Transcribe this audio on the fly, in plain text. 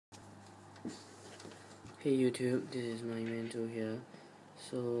Hey YouTube, this is my mentor here.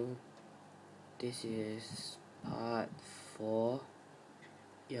 So this is part 4.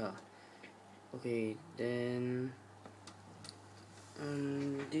 Yeah. Okay, then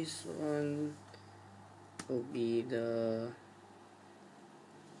this one will be the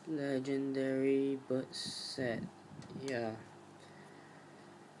legendary bird set. Yeah.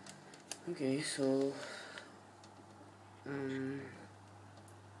 Okay, so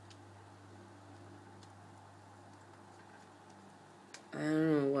I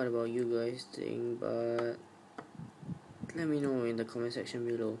don't know what about you guys think, but let me know in the comment section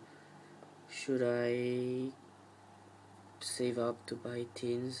below. Should I save up to buy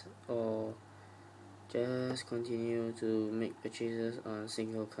tins or just continue to make purchases on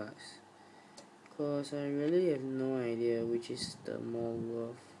single cards? Cause I really have no idea which is the more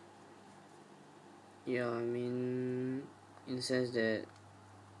worth. Yeah, I mean, in the sense that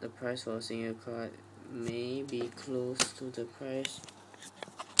the price for a single card may be close to the price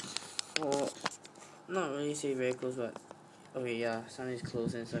for, not really say very close, but okay, yeah, some is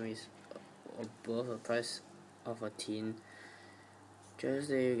close and some is above the price of a tin. Just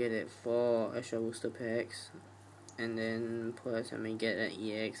that you get it 4 extra booster packs, and then perhaps I may get an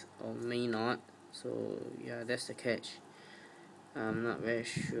EX or may not. So yeah, that's the catch. I'm not very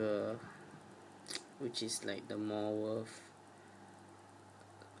sure which is like the more worth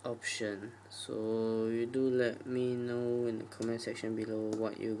option, so you do let me know in the comment section below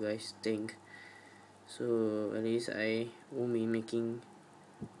what you guys think, so at least I won't be making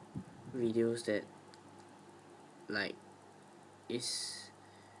videos that like is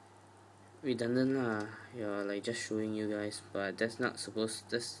redundant lah. Yeah, like just showing you guys, but that's not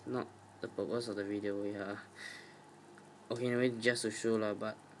the purpose of the video. Yeah, okay, anyway, just to show lah,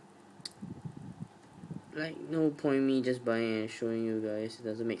 but like no point me just buying and showing you guys, it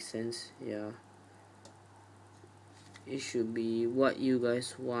doesn't make sense. Yeah, it should be what you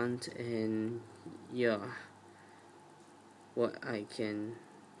guys want, and yeah, what I can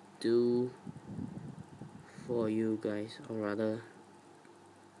do for you guys, or rather,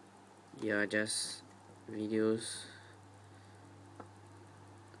 yeah, just videos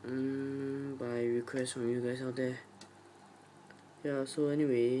by request from you guys out there. Yeah, so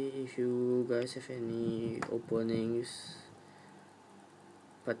anyway, if you guys have any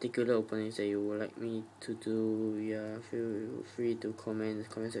particular openings that you would like me to do, yeah, feel free to comment in the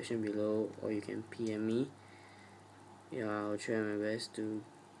comment section below, or you can PM me. Yeah, I'll try my best to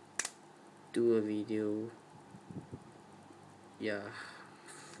do a video, yeah,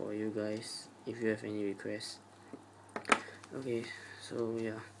 for you guys if you have any requests. Okay, so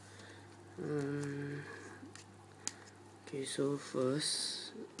yeah, okay, so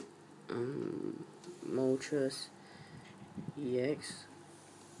first, Moltres EX,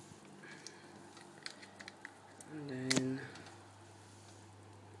 and then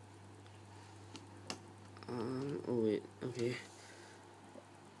oh wait, okay,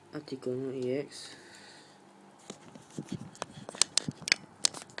 Articuno EX,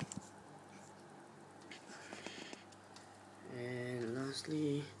 and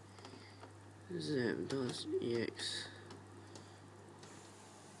lastly Zapdos EX.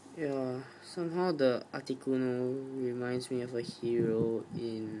 Yeah, somehow the Articuno reminds me of a hero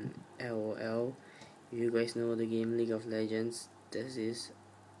in LOL. If you guys know the game League of Legends, there's this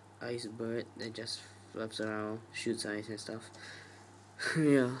ice bird that just flaps around, shoots ice and stuff.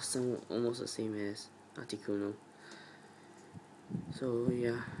 Yeah, almost the same as Articuno. So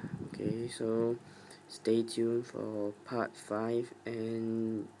yeah, okay, so stay tuned for part 5,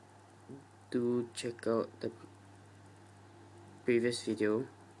 and do check out the previous video,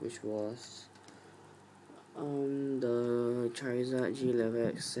 which was the Charizard G level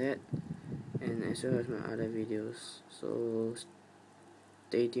X set, and as well as my other videos. So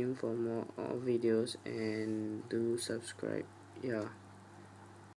stay tuned for more videos and do subscribe. Yeah.